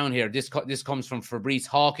break it down here. This comes from Fabrice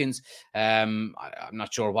Hawkins. I'm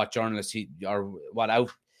not sure what journalist or what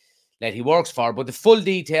that he works for. But the full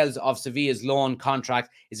details of Sevilla's loan contract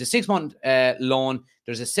is a 6-month loan.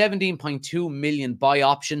 There's a 17.2 million buy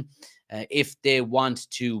option if they want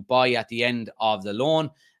to buy at the end of the loan.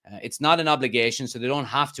 It's not an obligation, so they don't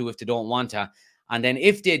have to if they don't want to. And then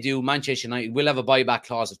if they do, Manchester United will have a buyback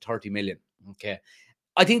clause of 30 million. Okay.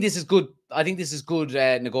 I think this is good. I think this is good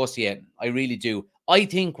negotiating. I really do. I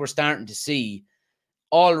think we're starting to see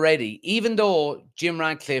already, even though Jim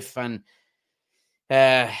Ratcliffe and,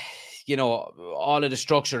 all of the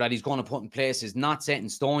structure that he's going to put in place is not set in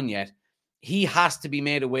stone yet, he has to be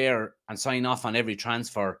made aware and sign off on every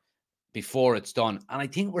transfer before it's done. And I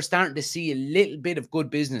think we're starting to see a little bit of good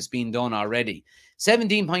business being done already.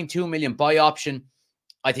 17.2 million buy option.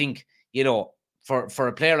 I think, for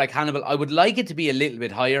a player like Hannibal, I would like it to be a little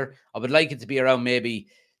bit higher. I would like it to be around maybe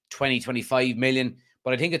 20, 25 million.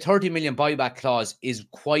 But I think a 30 million buyback clause is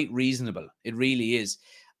quite reasonable. It really is.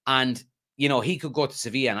 And, he could go to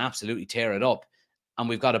Sevilla and absolutely tear it up. And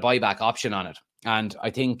we've got a buyback option on it. And I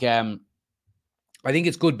think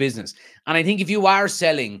it's good business. And I think if you are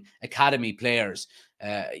selling academy players,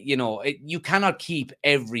 you cannot keep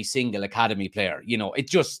every single academy player.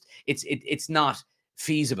 It's not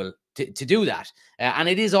feasible to do that. And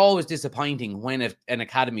it is always disappointing when an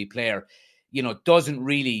academy player, doesn't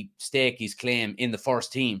really stake his claim in the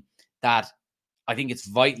first team. That I think it's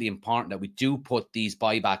vitally important that we do put these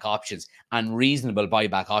buyback options and reasonable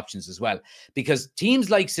buyback options as well, because teams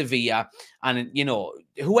like Sevilla and,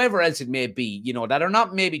 whoever else it may be, that are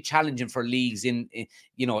not maybe challenging for leagues in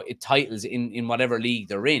titles in whatever league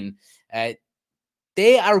they're in,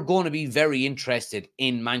 they are going to be very interested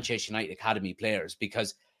in Manchester United academy players.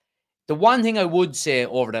 Because the one thing I would say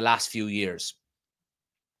over the last few years,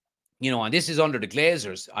 and this is under the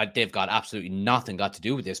Glazers, they've got absolutely nothing got to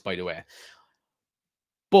do with this, by the way.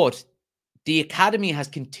 But the academy has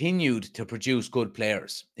continued to produce good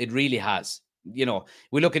players. It really has. We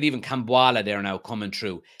look at even Cambuala there now coming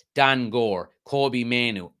through. Dan Gore, Kobe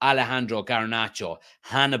Menu, Alejandro Garnacho,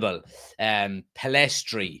 Hannibal,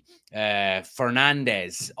 Pelestri,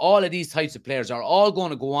 Fernandez. All of these types of players are all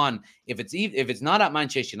going to go on. If it's not at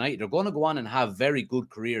Manchester United, they're going to go on and have very good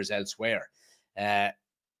careers elsewhere.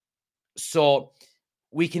 So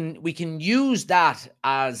we can use that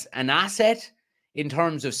as an asset in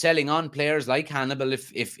terms of selling on players like Hannibal,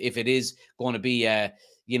 if it is going to be a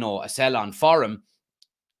sell on for him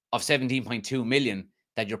of 17.2 million,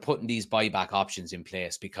 that you're putting these buyback options in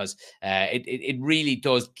place, because it really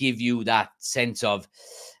does give you that sense of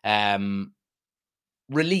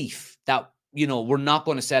relief that, we're not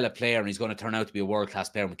going to sell a player and he's going to turn out to be a world-class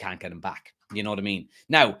player and we can't get him back. You know what I mean?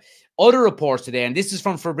 Now, other reports today, and this is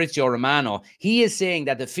from Fabrizio Romano, he is saying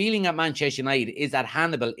that the feeling at Manchester United is that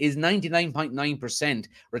Hannibal is 99.9%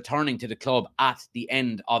 returning to the club at the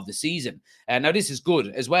end of the season. Now, this is good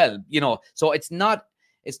as well, so it's not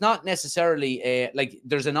necessarily like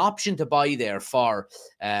there's an option to buy there for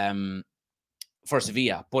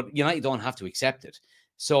Sevilla, but United don't have to accept it.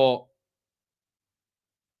 So,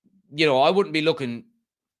 I wouldn't be looking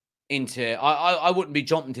into, I wouldn't be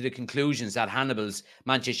jumping to the conclusions that Hannibal's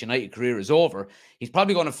Manchester United career is over. He's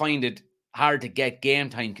probably going to find it hard to get game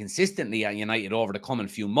time consistently at United over the coming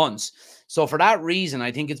few months. So for that reason,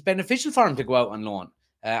 I think it's beneficial for him to go out on loan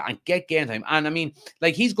and get game time. And I mean,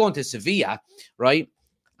 like, he's going to Sevilla, right?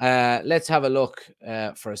 Let's have a look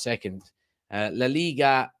for a second. La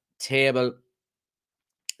Liga table.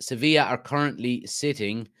 Sevilla are currently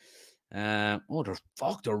sitting. They're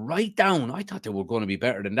right down. I thought they were going to be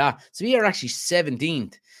better than that. Sevilla are actually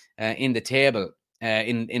 17th in the table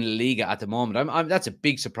in La Liga at the moment. That's a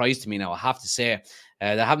big surprise to me now, I have to say.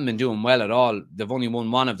 They haven't been doing well at all. They've only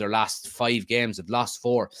won one of their last 5 games. They've lost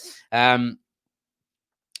 4.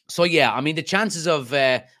 So yeah, I mean, the chances of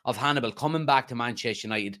Hannibal coming back to Manchester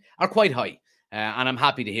United are quite high, and I'm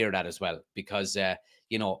happy to hear that as well, because I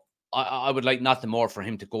would like nothing more for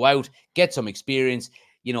him to go out, get some experience,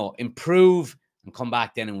 improve, and come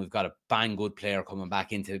back then, and we've got a bang good player coming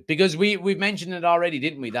back into it. Because we've mentioned it already,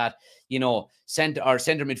 didn't we, that centre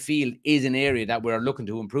midfield is an area that we're looking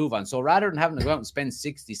to improve on. So rather than having to go out and spend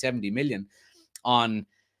 60-70 million on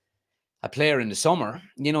a player in the summer,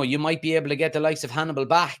 you might be able to get the likes of Hannibal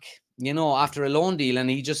back, after a loan deal, and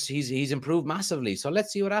he's improved massively. So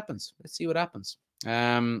let's see what happens.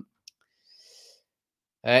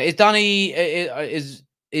 Is Donny is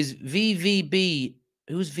VVB?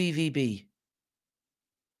 Who's VVB?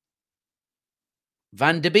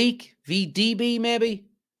 Van de Beek? VDB maybe?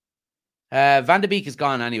 Van de Beek is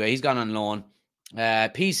gone anyway. He's gone on loan.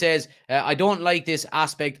 P says, I don't like this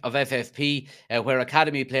aspect of FFP where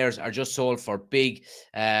academy players are just sold for big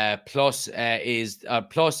plus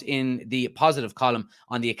in the positive column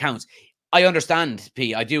on the accounts. I understand,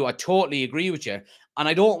 P. I do. I totally agree with you. And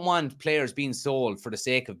I don't want players being sold for the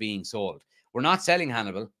sake of being sold. We're not selling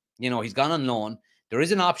Hannibal. He's gone on loan. There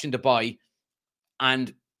is an option to buy.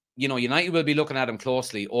 And, United will be looking at him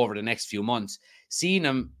closely over the next few months, seeing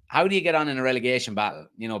him. How do you get on in a relegation battle?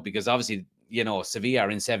 Because obviously, Sevilla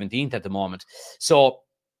are in 17th at the moment. So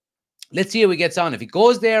let's see how he gets on. If he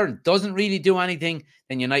goes there and doesn't really do anything,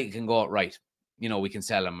 then United can go, right, we can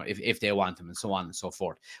sell him if they want him and so on and so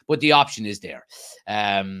forth. But the option is there.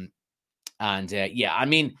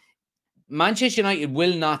 Manchester United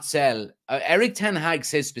will not sell. Eric Ten Hag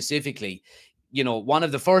says specifically, one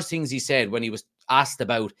of the first things he said when he was asked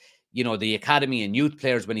about, the academy and youth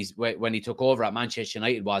players when he took over at Manchester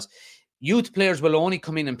United was, youth players will only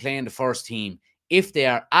come in and play in the first team if they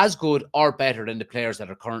are as good or better than the players that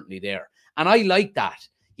are currently there. And I like that,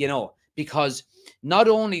 because not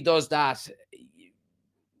only does that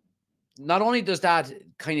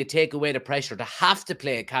kind of take away the pressure to have to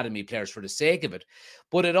play academy players for the sake of it,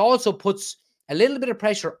 but it also puts a little bit of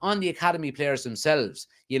pressure on the academy players themselves,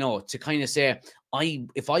 to kind of say,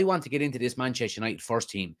 if I want to get into this Manchester United first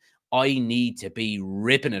team, I need to be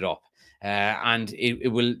ripping it up. And it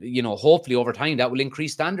will, hopefully over time that will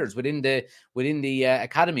increase standards within the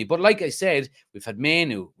academy. But like I said, we've had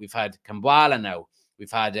Menu, we've had Kambwala now,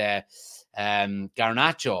 we've had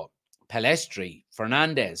Garnacho, Pelestri,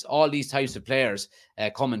 Fernandez, all these types of players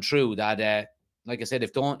coming through that, like I said,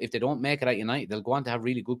 if they don't make it at United, they'll go on to have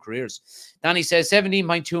really good careers. Danny says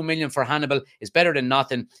 17.2 million for Hannibal is better than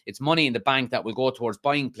nothing. It's money in the bank that will go towards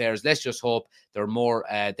buying players. Let's just hope there are more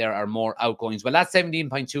outgoings. Well, that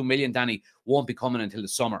 17.2 million, Danny, won't be coming until the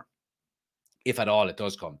summer, if at all it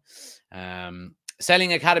does come.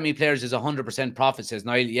 Selling academy players is 100% profit, says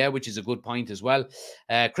Niall. Yeah, which is a good point as well.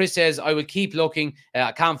 Chris says, I will keep looking.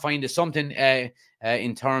 I can't find something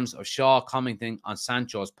in terms of Shaw commenting on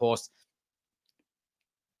Sancho's post.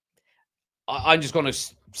 I'm just going to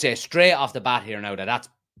say straight off the bat here now that that's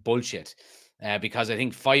bullshit, because I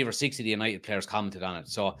think 5 or 6 of the United players commented on it.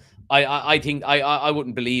 So I think I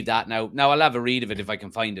wouldn't believe that now. Now I'll have a read of it if I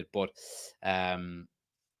can find it. But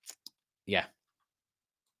yeah.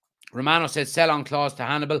 Romano says sell-on clause to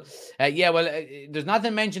Hannibal. There's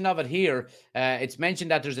nothing mentioned of it here. It's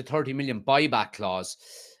mentioned that there's a 30 million buyback clause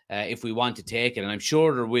if we want to take it. And I'm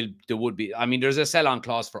sure there would be. I mean, there's a sell-on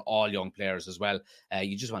clause for all young players as well.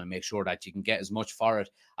 You just want to make sure that you can get as much for it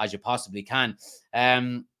as you possibly can.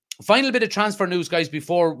 Final bit of transfer news, guys,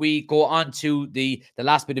 before we go on to the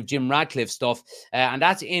last bit of Jim Radcliffe stuff. And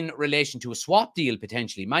that's in relation to a swap deal,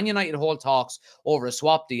 potentially. Man United hold talks over a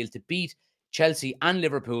swap deal to beat Chelsea and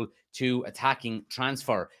Liverpool to attacking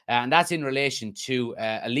transfer. And that's in relation to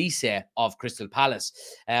Elise of Crystal Palace.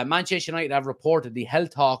 Manchester United have reportedly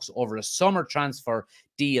held talks over a summer transfer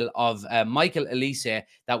deal of Michael Elise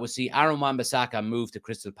that would see Aaron Wan-Bissaka move to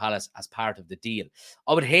Crystal Palace as part of the deal.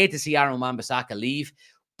 I would hate to see Aaron Wan-Bissaka leave,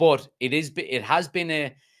 but it has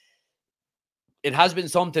been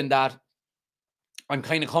something that I'm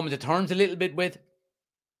kind of coming to terms a little bit with.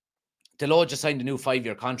 Delors just signed a new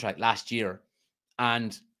 5-year contract last year,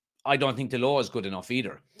 and I don't think Delors is good enough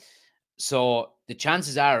either. So the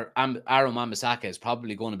chances are Aaron Wan-Bissaka is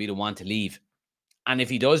probably going to be the one to leave. And if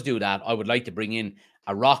he does do that, I would like to bring in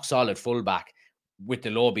a rock-solid fullback with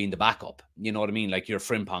Delors being the backup. You know what I mean? Like your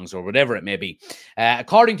Frimpongs or whatever it may be.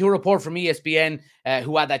 According to a report from ESPN,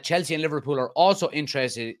 who had that Chelsea and Liverpool are also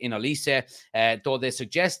interested in Elise, though they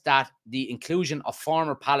suggest that the inclusion of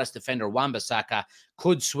former Palace defender Wan-Bissaka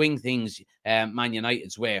could swing things Man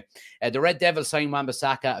United's way. The Red Devils signed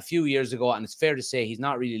Wan-Bissaka a few years ago, and it's fair to say he's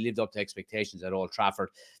not really lived up to expectations at Old Trafford,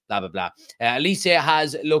 blah, blah, blah. Elise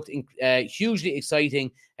has looked hugely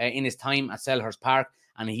exciting in his time at Selhurst Park,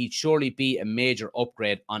 and he'd surely be a major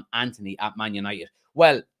upgrade on Anthony at Man United.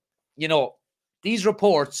 Well, you know, these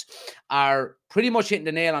reports are pretty much hitting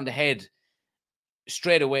the nail on the head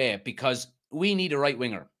straight away, because we need a right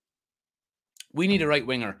winger. We need a right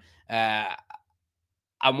winger.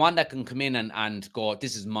 And one that can come in and go,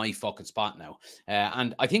 this is my fucking spot now.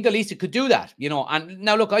 And I think Elise could do that, you know. And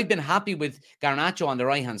now, look, I've been happy with Garnacho on the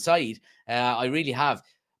right-hand side. I really have.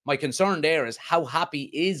 My concern there is how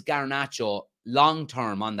happy is Garnacho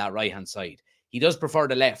long-term on that right-hand side. He does prefer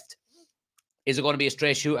the left. Is it going to be a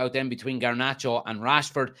straight shootout then between Garnacho and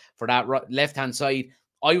Rashford for that left-hand side?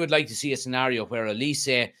 I would like to see a scenario where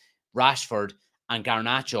Elise, Rashford, and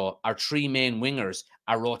Garnacho, our three main wingers,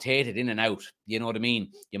 are rotated in and out. You know what I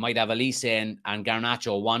mean? You might have Elise and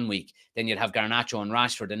Garnacho one week, then you'd have Garnacho and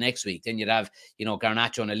Rashford the next week, then you'd have,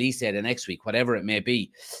 Garnacho and Elise the next week, whatever it may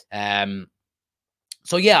be.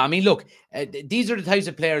 So yeah, I mean, look, these are the types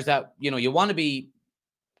of players that, you want to be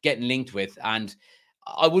getting linked with. And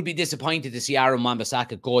I would be disappointed to see Aaron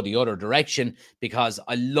Wan-Bissaka go the other direction, because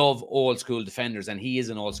I love old school defenders, and he is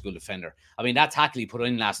an old school defender. I mean, that tackle he put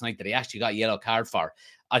in last night that he actually got a yellow card for,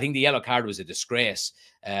 I think the yellow card was a disgrace.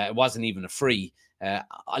 It wasn't even a free. I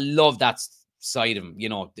love that side of him.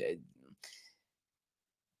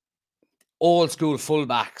 Old school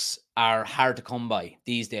fullbacks are hard to come by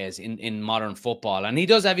these days in modern football. And he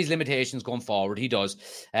does have his limitations going forward. He does.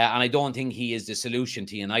 And I don't think he is the solution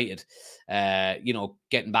to United,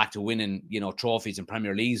 getting back to winning, trophies and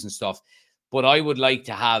Premier Leagues and stuff. But I would like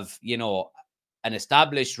to have, an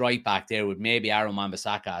established right back there with maybe Aaron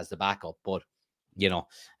Wan-Bissaka as the backup. But,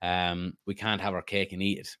 we can't have our cake and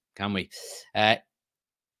eat it, can we?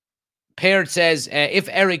 Paired says, if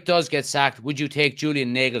Eric does get sacked, would you take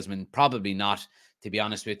Julian Nagelsmann? Probably not, to be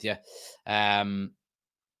honest with you.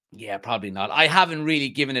 Yeah, probably not. I haven't really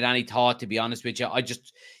given it any thought, to be honest with you. I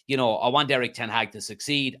just, I want Eric Ten Hag to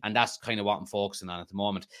succeed, and that's kind of what I'm focusing on at the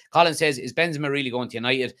moment. Colin says, is Benzema really going to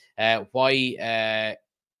United? Why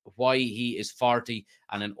he is 40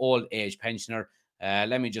 and an old age pensioner?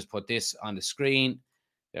 Let me just put this on the screen.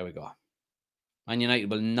 There we go. Man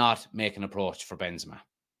United will not make an approach for Benzema.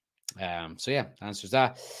 So yeah, answers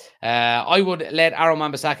that. I would let Aaron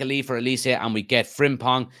Wan-Bissaka leave for Elise, and we get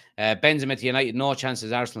Frimpong. Benzema to United, no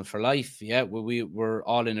chances. Arsenal for life. Yeah, we're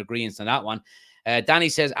all in agreement on that one. Danny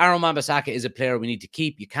says Aaron Wan-Bissaka is a player we need to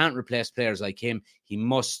keep. You can't replace players like him. He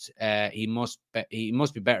must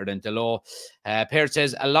be better than Delors. Pear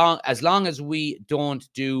says as long as we don't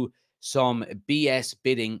do some BS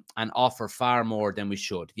bidding and offer far more than we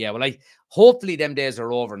should. Yeah, well, hopefully them days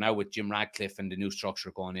are over now with Jim Ratcliffe and the new structure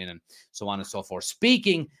going in and so on and so forth.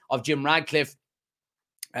 Speaking of Jim Ratcliffe,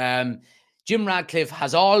 Jim Ratcliffe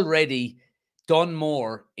has already done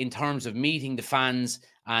more in terms of meeting the fans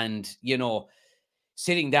and,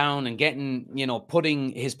 sitting down and getting,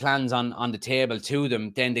 putting his plans on the table to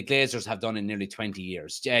them than the Glazers have done in nearly 20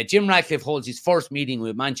 years. Jim Ratcliffe holds his first meeting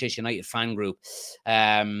with Manchester United fan group.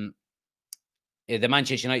 The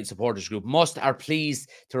Manchester United supporters group are pleased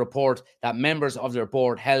to report that members of their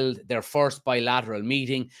board held their first bilateral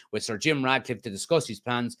meeting with Sir Jim Ratcliffe to discuss his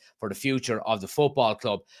plans for the future of the football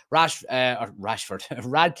club. Ratcliffe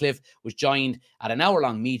was joined at an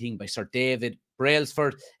hour-long meeting by Sir David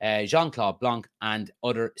Brailsford, Jean-Claude Blanc, and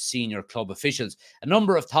other senior club officials. A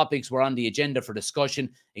number of topics were on the agenda for discussion,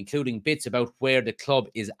 including bits about where the club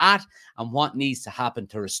is at and what needs to happen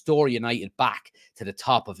to restore United back to the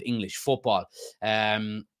top of English football.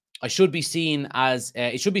 It should be seen as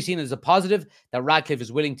a positive that Ratcliffe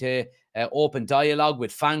is willing to open dialogue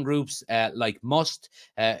with fan groups like Must,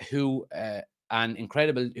 who do an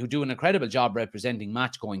incredible job representing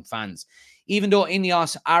match-going fans. Even though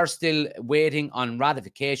Ineos are still waiting on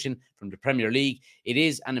ratification from the Premier League, it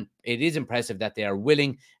is impressive that they are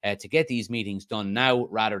willing to get these meetings done now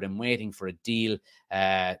rather than waiting for a deal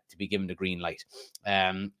to be given the green light.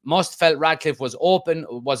 Must felt Ratcliffe was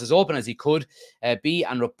as open as he could be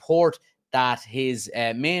and report that his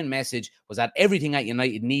main message was that everything at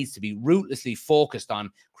United needs to be ruthlessly focused on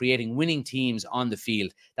creating winning teams on the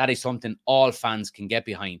field. That is something all fans can get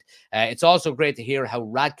behind. It's also great to hear how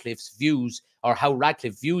Ratcliffe views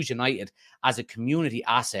United as a community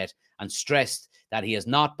asset and stressed that he has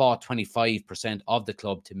not bought 25% of the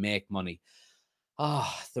club to make money.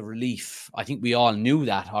 The relief. I think we all knew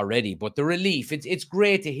that already, but the relief, it's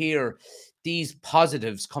great to hear these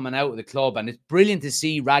positives coming out of the club, and it's brilliant to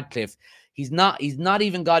see Ratcliffe. He's not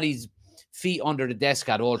even got his feet under the desk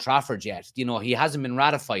at Old Trafford yet. He hasn't been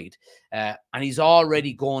ratified, and he's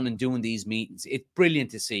already going and doing these meetings. It's brilliant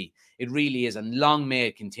to see. It really is, and long may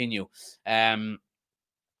it continue. On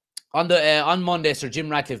Monday, Sir Jim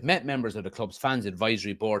Ratcliffe met members of the club's fans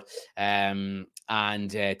advisory board and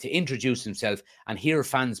to introduce himself and hear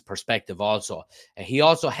fans' perspective also. He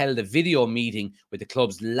also held a video meeting with the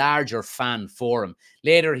club's larger fan forum.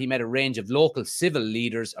 Later, he met a range of local civic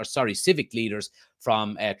leaders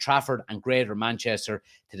from Trafford and Greater Manchester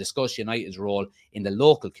to discuss United's role in the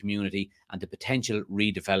local community and the potential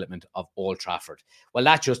redevelopment of Old Trafford. Well,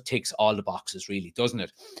 that just ticks all the boxes, really, doesn't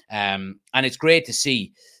it? And it's great to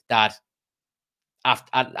see that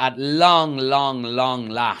at long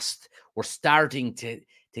last, we're starting to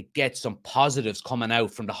get some positives coming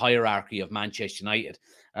out from the hierarchy of Manchester United.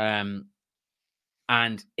 And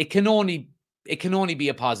it can only be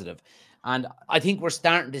a positive. And I think we're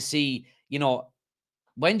starting to see,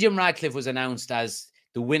 when Jim Ratcliffe was announced as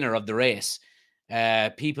the winner of the race,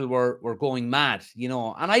 people were going mad, you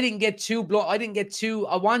know, and I didn't get too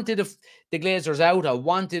I wanted the Glazers out. I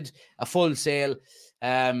wanted a full sale.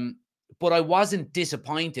 But I wasn't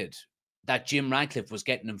disappointed that Jim Ratcliffe was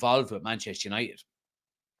getting involved with Manchester United.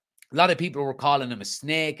 A lot of people were calling him a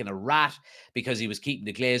snake and a rat because he was keeping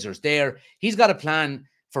the Glazers there. He's got a plan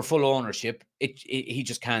for full ownership. He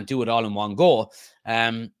just can't do it all in one go.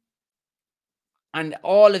 And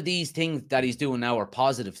all of these things that he's doing now are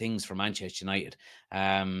positive things for Manchester United.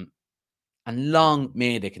 And long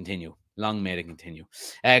may they continue. Long may they continue.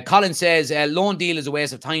 Colin says, loan deal is a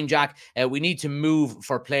waste of time, Jack. We need to move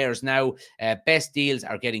for players now. Best deals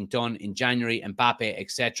are getting done in January, Mbappe,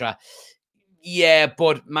 etc. Yeah,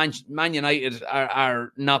 but Man United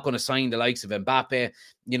are not going to sign the likes of Mbappe.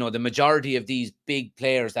 You know, the majority of these big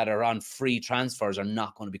players that are on free transfers are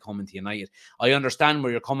not going to be coming to United. I understand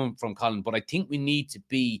where you're coming from, Colin, but I think we need to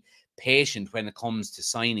be patient when it comes to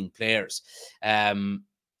signing players.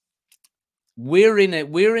 We're in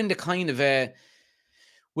a kind of a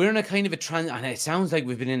and it sounds like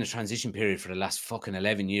we've been in a transition period for the last fucking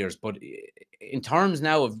 11 years. But in terms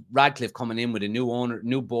now of Radcliffe coming in with a new owner,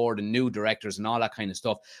 new board and new directors and all that kind of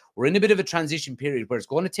stuff, we're in a bit of a transition period where it's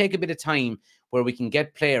going to take a bit of time where we can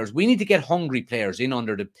get players. We need to get hungry players in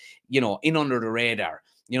under the radar.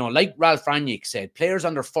 You know, like Ralph Rangnick said, players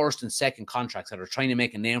under first and second contracts that are trying to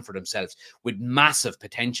make a name for themselves with massive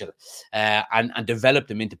potential and develop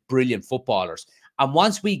them into brilliant footballers. And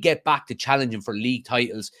once we get back to challenging for league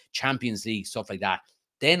titles, Champions League, stuff like that,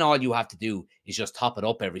 then all you have to do is just top it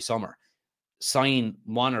up every summer. Sign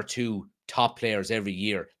one or two top players every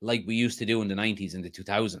year, like we used to do in the 90s and the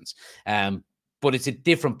 2000s. But it's a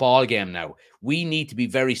different ball game now. We need to be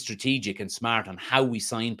very strategic and smart on how we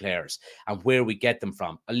sign players and where we get them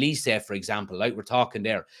from. Elise, for example, like we're talking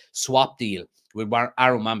there, swap deal with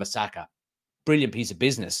Aaron Wan-Bissaka. Brilliant piece of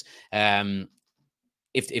business.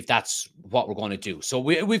 If that's what we're going to do. So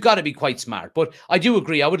we've got to be quite smart. But I do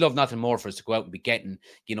agree. I would love nothing more for us to go out and be getting,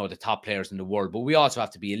 you know, the top players in the world. But we also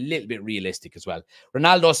have to be a little bit realistic as well.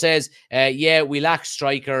 Ronaldo says, yeah, we lack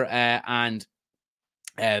striker and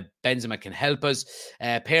Benzema can help us.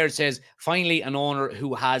 Pear says, finally, an owner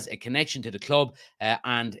who has a connection to the club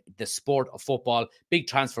and the sport of football. Big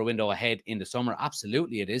transfer window ahead in the summer.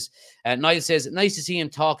 Absolutely, it is. Niall says, nice to see him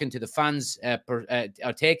talking to the fans,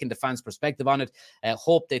 taking the fans' perspective on it.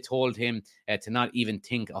 Hope they told him to not even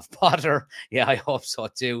think of Potter. Yeah, I hope so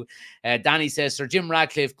too. Danny says, Sir Jim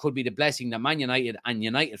Ratcliffe could be the blessing that Man United and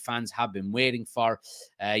United fans have been waiting for.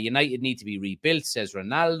 United need to be rebuilt, says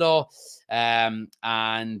Ronaldo.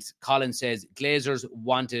 And Colin says, Glazers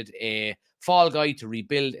wanted a fall guy to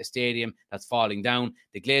rebuild a stadium that's falling down.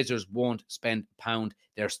 The Glazers won't spend a pound.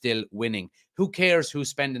 They're still winning. Who cares who's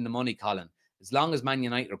spending the money, Colin? As long as Man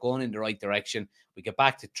United are going in the right direction, we get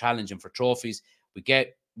back to challenging for trophies. We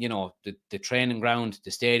get, you know, the training ground,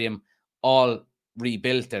 the stadium, all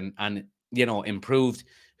rebuilt and you know, improved.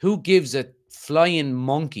 Who gives a flying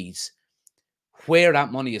monkeys where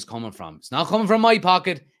that money is coming from? It's not coming from my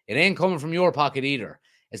pocket. It ain't coming from your pocket either.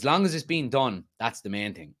 As long as it's being done, that's the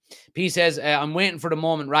main thing. P says, I'm waiting for the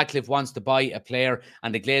moment Ratcliffe wants to buy a player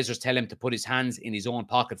and the Glazers tell him to put his hands in his own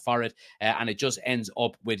pocket for it. And it just ends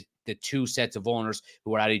up with the two sets of owners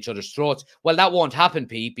who are at each other's throats. Well, that won't happen,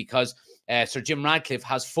 P, because Sir Jim Ratcliffe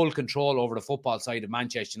has full control over the football side of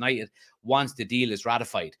Manchester United once the deal is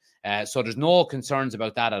ratified. So there's no concerns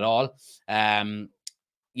about that at all.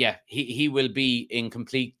 Yeah, he will be in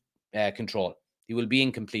complete control. He will be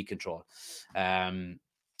in complete control.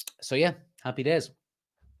 So yeah, happy days.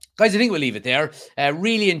 Guys, I think we'll leave it there.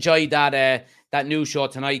 Really enjoyed that news show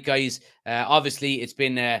tonight, guys. Obviously, it's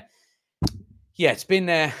been a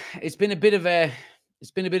bit of a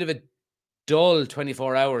dull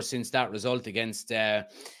 24 hours since that result against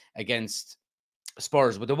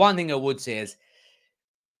Spurs. But the one thing I would say is,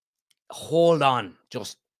 hold on,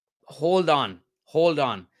 just hold on.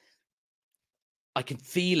 I can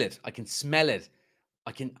feel it. I can smell it.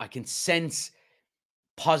 I can sense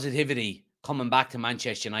positivity coming back to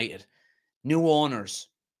Manchester United. New owners,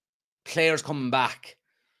 players coming back.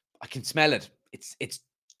 I can smell it. It's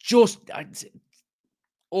just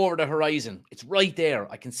over the horizon. It's right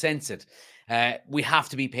there. I can sense it. We have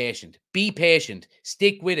to be patient. Be patient.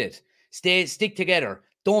 Stick with it. Stick together.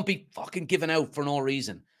 Don't be fucking giving out for no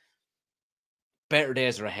reason. Better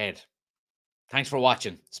days are ahead. Thanks for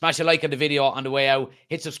watching. Smash a like on the video on the way out.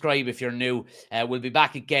 Hit subscribe if you're new. We'll be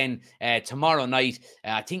back again tomorrow night.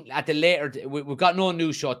 I think at the later, we've got no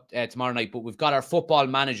news show tomorrow night, but we've got our Football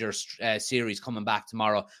Manager series coming back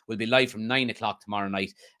tomorrow. We'll be live from 9 o'clock tomorrow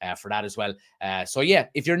night for that as well. So yeah,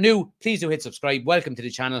 if you're new, please do hit subscribe. Welcome to the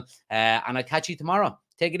channel. And I'll catch you tomorrow.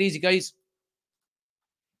 Take it easy, guys.